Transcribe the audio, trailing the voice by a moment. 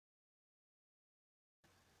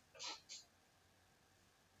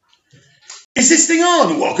Is this thing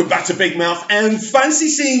on? Welcome back to Big Mouth, and fancy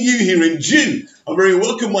seeing you here in June. I'm very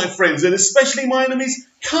welcome, my friends, and especially my enemies.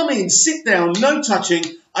 Come in, sit down, no touching.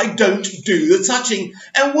 I don't do the touching.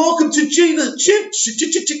 And welcome to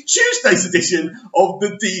Tuesday's edition of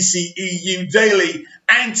the DCEU Daily.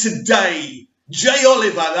 And today, Jay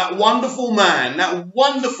Oliver, that wonderful man, that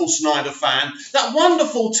wonderful Snyder fan, that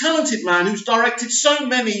wonderful, talented man who's directed so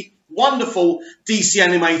many wonderful DC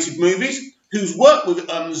animated movies, who's worked with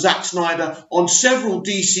Zack Snyder on several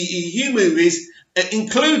DCEU movies,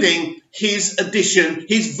 including his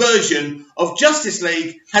version of Justice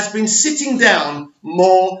League, has been sitting down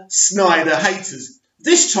more Snyder haters.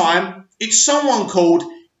 This time, it's someone called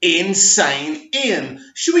Insane Ian.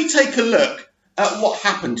 Should we take a look at what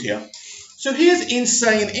happened here? So here's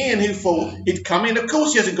Insane Ian, who thought he'd come in. Of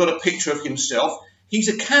course, he hasn't got a picture of himself. He's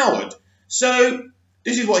a coward. So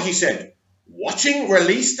this is what he said. Watching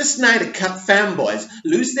Release the Snyder Cut fanboys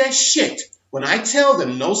lose their shit when I tell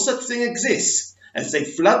them no such thing exists, as they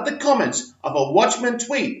flood the comments of a Watchmen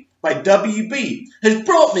tweet by WB, has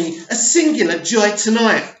brought me a singular joy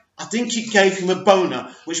tonight. I think it gave him a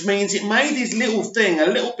boner, which means it made his little thing a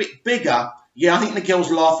little bit bigger. Yeah, I think the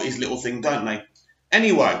girls laugh at his little thing, don't they?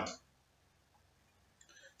 Anyway,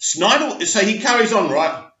 Snyder, so he carries on,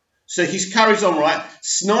 right?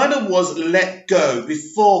 Snyder was let go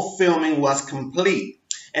before filming was complete,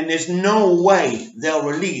 and there's no way they'll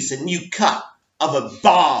release a new cut of a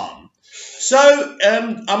bomb. So,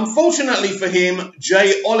 unfortunately for him,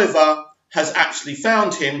 Jay Oliver has actually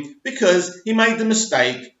found him because he made the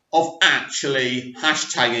mistake of actually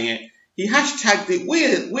hashtagging it. He hashtagged it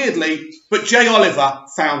weirdly, but Jay Oliver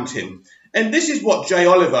found him. And this is what Jay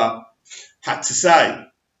Oliver had to say.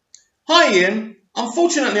 Hi, Ian.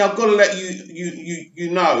 Unfortunately, I've got to let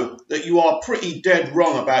you know that you are pretty dead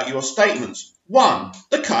wrong about your statements. 1.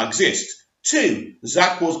 The cut exists. 2.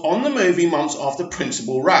 Zack was on the movie months after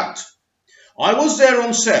Principal wrapped. I was there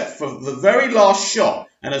on set for the very last shot,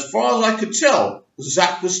 and as far as I could tell,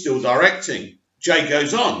 Zack was still directing. Jay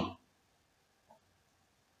goes on.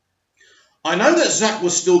 I know that Zack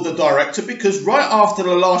was still the director because right after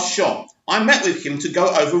the last shot, I met with him to go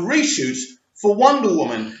over reshoots for Wonder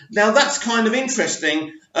Woman. Now, that's kind of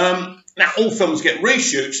interesting. Now, all films get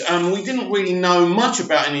reshoots. We didn't really know much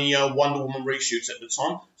about any Wonder Woman reshoots at the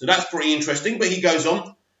time, so that's pretty interesting. But he goes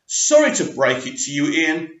on, sorry to break it to you,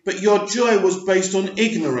 Ian, but your joy was based on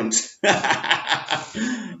ignorance.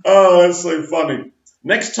 Oh, that's so funny.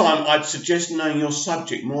 Next time, I'd suggest knowing your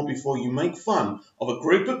subject more before you make fun of a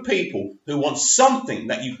group of people who want something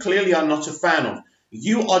that you clearly are not a fan of.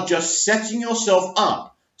 You are just setting yourself up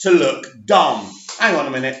to look dumb. Hang on a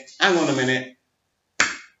minute.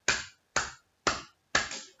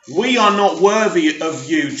 We are not worthy of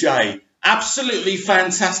you, Jay. Absolutely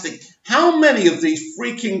fantastic. How many of these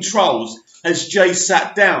freaking trolls has Jay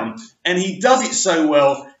sat down? And he does it so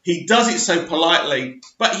well, he does it so politely,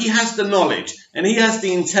 but he has the knowledge and he has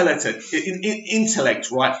the intellect,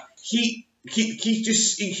 right? He's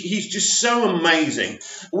just so amazing.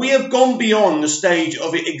 We have gone beyond the stage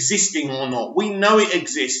of it existing or not. We know it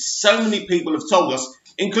exists. So many people have told us,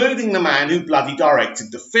 including the man who bloody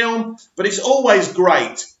directed the film. But it's always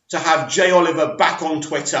great to have Jay Oliver back on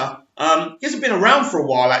Twitter. He hasn't been around for a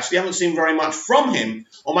while, actually. I haven't seen very much from him.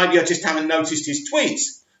 Or maybe I just haven't noticed his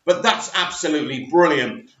tweets. But that's absolutely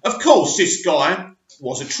brilliant. Of course, this guy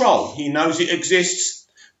was a troll. He knows it exists.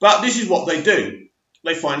 But this is what they do.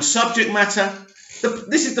 They find subject matter.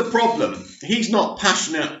 This is the problem. He's not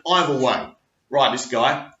passionate either way. Right, this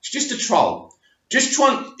guy. It's just a troll.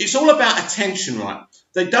 It's all about attention, right?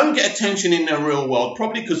 They don't get attention in their real world,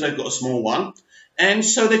 probably because they've got a small one. And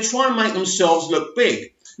so they try and make themselves look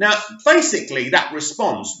big. Now, basically, that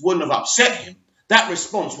response wouldn't have upset him. That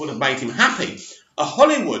response would have made him happy. A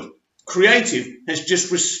Hollywood creative has just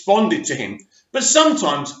responded to him. But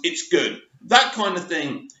sometimes it's good. That kind of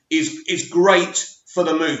thing is great for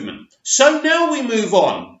the movement. So now we move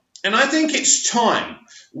on, and I think it's time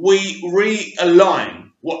we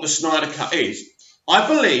realign what the Snyder Cut is. I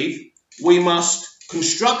believe we must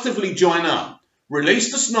constructively join up,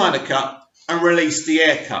 release the Snyder Cut and release the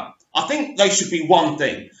Ayer Cut. I think they should be one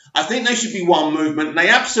thing. I think they should be one movement, and they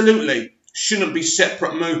absolutely shouldn't be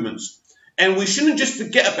separate movements. And we shouldn't just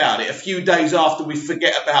forget about it a few days after we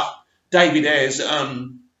forget about David Ayer's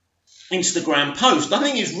Instagram post. I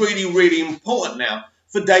think it's really, really important now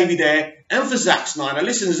for David Ayer and for Zack Snyder.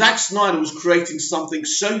 Listen, Zack Snyder was creating something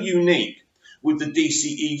so unique with the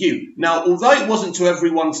DCEU. Now, although it wasn't to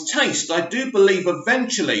everyone's taste, I do believe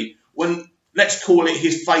eventually when, let's call it,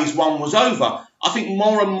 his phase 1 was over, I think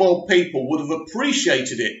more and more people would have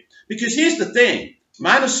appreciated it. Because here's the thing,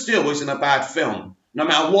 Man of Steel isn't a bad film. no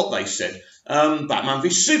matter what they said. Batman v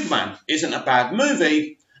Superman isn't a bad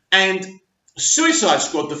movie, and Suicide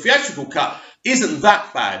Squad, the theatrical cut, isn't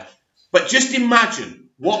that bad. But just imagine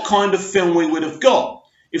what kind of film we would have got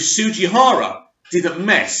if Sugihara didn't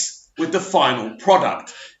mess with the final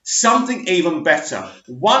product. Something even better.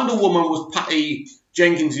 Wonder Woman was Patty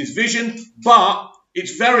Jenkins' vision, but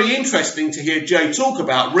it's very interesting to hear Jay talk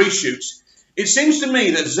about reshoots. It seems to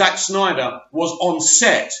me that Zack Snyder was on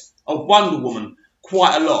set of Wonder Woman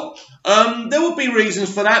quite a lot. There would be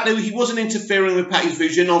reasons for that. He wasn't interfering with Patty's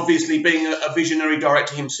vision, obviously being a visionary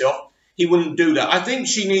director himself. He wouldn't do that. I think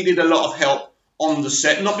she needed a lot of help on the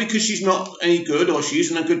set, not because she's not any good or she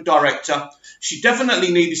isn't a good director. She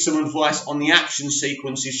definitely needed some advice on the action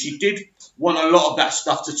sequences. She did want a lot of that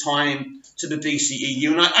stuff to tie in to the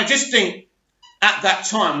DCEU. And I just think at that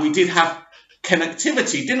time we did have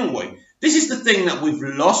connectivity, didn't we? This is the thing that we've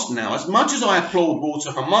lost now. As much as I applaud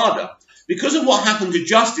Walter Hamada, because of what happened to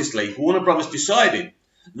Justice League, Warner Brothers decided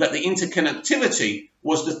that the interconnectivity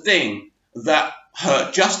was the thing that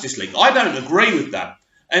hurt Justice League. I don't agree with that.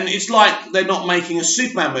 And it's like they're not making a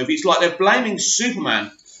Superman movie. It's like they're blaming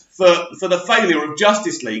Superman for the failure of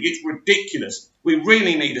Justice League. It's ridiculous. We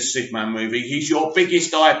really need a Superman movie. He's your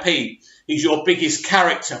biggest IP. He's your biggest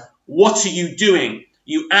character. What are you doing,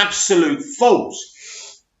 you absolute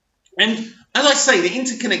fools? And as I say, the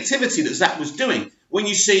interconnectivity that Zack was doing, when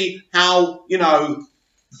you see how, you know,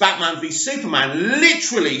 Batman v Superman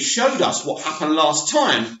literally showed us what happened last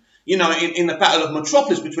time, you know, in the Battle of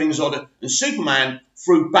Metropolis between Zod and Superman,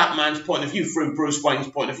 through Batman's point of view, through Bruce Wayne's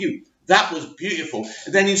point of view. That was beautiful.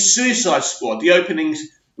 And then in Suicide Squad, the openings,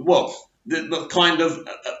 well, the kind of,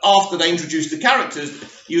 after they introduced the characters,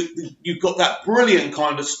 you got that brilliant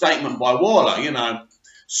kind of statement by Waller, you know,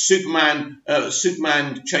 Superman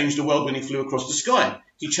changed the world when he flew across the sky.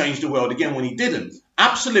 He changed the world again when he didn't.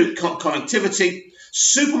 Absolute connectivity.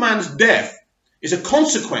 Superman's death is a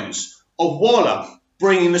consequence of Waller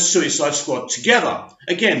bringing the Suicide Squad together.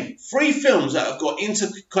 Again, 3 films that have got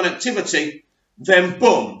interconnectivity, then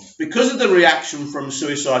boom, because of the reaction from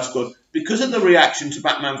Suicide Squad, because of the reaction to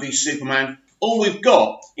Batman v Superman, all we've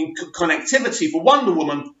got in connectivity for Wonder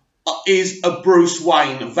Woman is a Bruce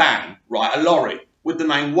Wayne van, right? A lorry with the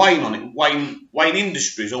name Wayne on it, Wayne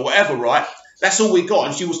Industries or whatever, right? That's all we got.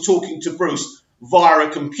 And she was talking to Bruce via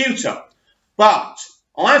a computer. But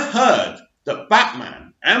I've heard that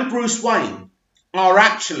Batman and Bruce Wayne are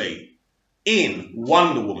actually in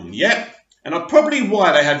Wonder Woman, yep. And that's probably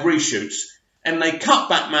why they had reshoots and they cut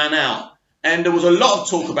Batman out. And there was a lot of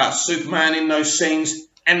talk about Superman in those scenes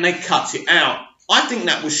and they cut it out. I think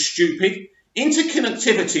that was stupid.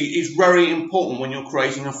 Interconnectivity is very important when you're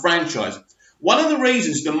creating a franchise. One of the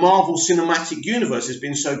reasons the Marvel Cinematic Universe has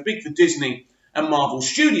been so big for Disney and Marvel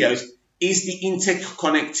Studios is the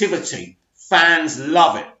interconnectivity. Fans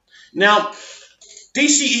love it. Now,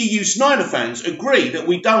 DCEU Snyder fans agree that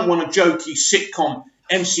we don't want a jokey sitcom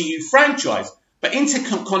MCU franchise, but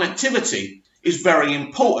interconnectivity is very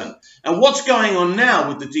important. And what's going on now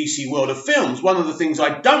with the DC world of films, one of the things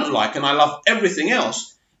I don't like, and I love everything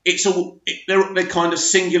else, they're kind of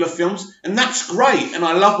singular films, and that's great. And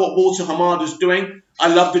I love what Walter Hamada's doing.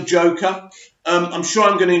 I love the Joker. I'm sure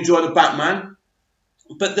I'm going to enjoy the Batman.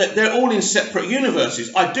 But they're all in separate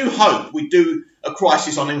universes. I do hope we do a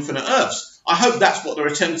Crisis on Infinite Earths. I hope that's what they're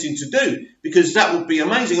attempting to do, because that would be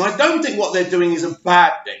amazing. I don't think what they're doing is a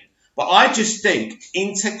bad thing, but I just think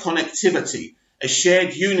interconnectivity, a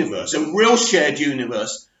shared universe, a real shared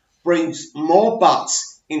universe, brings more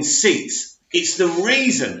butts in seats. It's the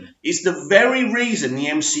reason, it's the very reason the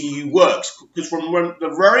MCU works, because from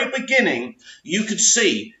the very beginning, you could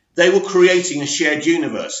see they were creating a shared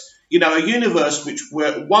universe. You know, a universe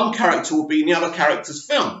where one character will be in the other character's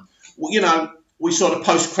film. You know, we saw the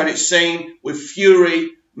post-credit scene with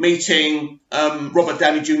Fury meeting Robert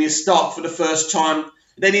Downey Jr. Stark for the first time.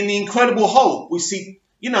 Then in The Incredible Hulk, we see,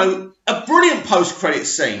 you know, a brilliant post-credit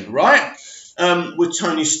scene, right? With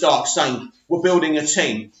Tony Stark saying, we're building a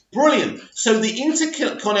team. Brilliant. So the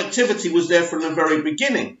interconnectivity was there from the very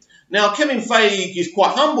beginning. Now, Kevin Feige is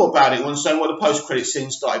quite humble about it when saying, well, the post-credit scene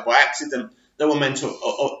started by accident. They were meant to,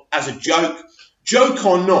 as a joke. Joke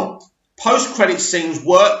or not, post-credit scenes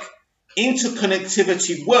work.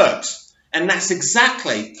 Interconnectivity works, and that's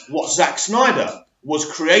exactly what Zack Snyder was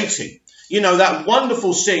creating. You know, that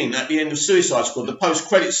wonderful scene at the end of Suicide Squad, the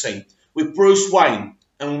post-credit scene with Bruce Wayne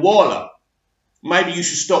and Waller. Maybe you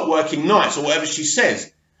should stop working nights, or whatever she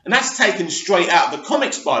says. And that's taken straight out of the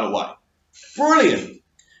comics, by the way. Brilliant.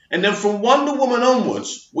 And then from Wonder Woman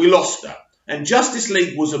onwards, we lost her. And Justice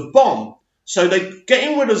League was a bomb. So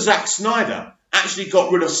getting rid of Zack Snyder actually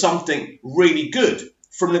got rid of something really good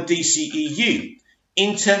from the DCEU.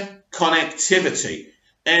 interconnectivity.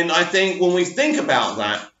 And I think when we think about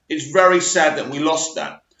that, it's very sad that we lost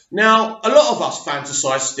that. Now, a lot of us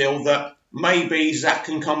fantasize still that maybe Zack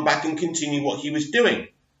can come back and continue what he was doing.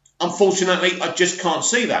 Unfortunately, I just can't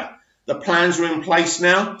see that. The plans are in place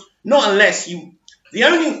now. Not unless you... The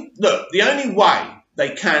only way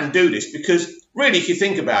they can do this, because really, if you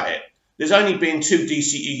think about it, there's only been 2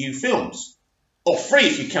 DCEU films. Or 3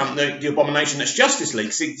 if you count the Abomination That's Justice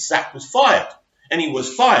League, since Zack was fired. And he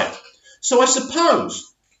was fired. So I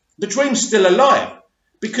suppose the dream's still alive,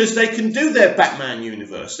 because they can do their Batman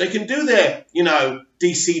universe. They can do their,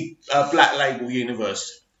 DC Black Label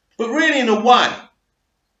universe. But really, in a way,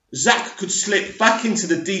 Zack could slip back into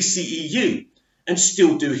the DCEU and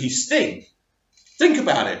still do his thing. Think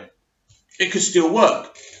about it. It could still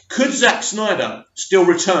work. Could Zack Snyder still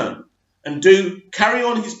return and carry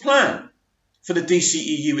on his plan for the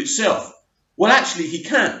DCEU itself? Well, actually, he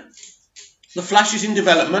can. The Flash is in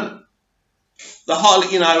development.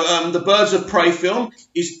 The Birds of Prey film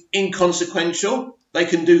is inconsequential. They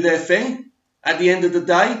can do their thing at the end of the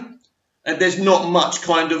day. And there's not much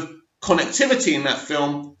kind of connectivity in that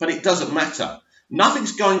film, but it doesn't matter.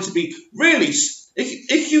 Nothing's going to be really...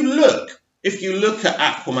 If you look at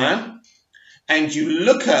Aquaman and you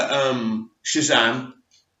look at Shazam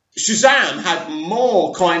had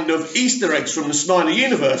more kind of Easter eggs from the Snyder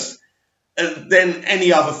universe than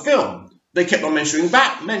any other film. They kept on mentioning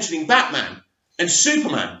Batman and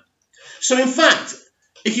Superman. So in fact,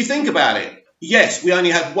 if you think about it, yes, we only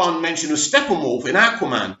had one mention of Steppenwolf in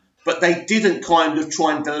Aquaman, but they didn't kind of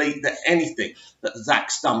try and delete anything that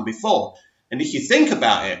Zack's done before. And if you think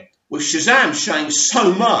about it, with Shazam showing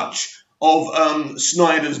so much of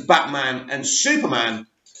Snyder's Batman and Superman,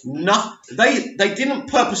 they didn't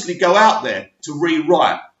purposely go out there to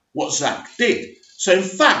rewrite what Zack did. So in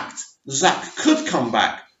fact, Zack could come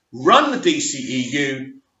back, run the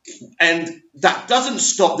DCEU, and that doesn't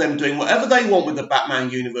stop them doing whatever they want with the Batman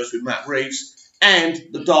universe with Matt Reeves and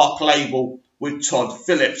the Dark Label with Todd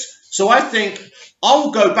Phillips. So I think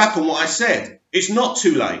I'll go back on what I said. It's not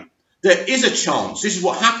too late. There is a chance. This is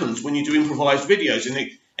what happens when you do improvised videos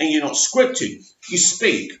and you're not scripted. You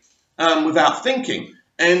speak without thinking.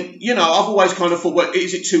 And, I've always kind of thought, well,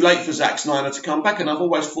 is it too late for Zack Snyder to come back? And I've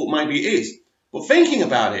always thought maybe it is. But thinking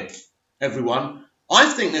about it, everyone, I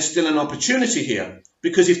think there's still an opportunity here.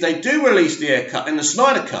 Because if they do release the Ayer cut and the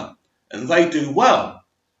Snyder cut, and they do well,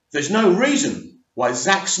 there's no reason why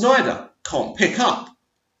Zack Snyder can't pick up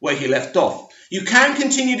where he left off. You can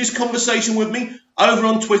continue this conversation with me over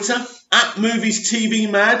on Twitter,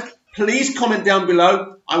 @MoviesTVMad. Please comment down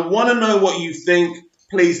below. I want to know what you think.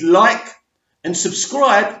 Please like and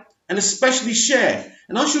subscribe and especially share.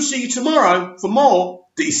 And I shall see you tomorrow for more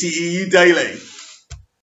DCEU Daily.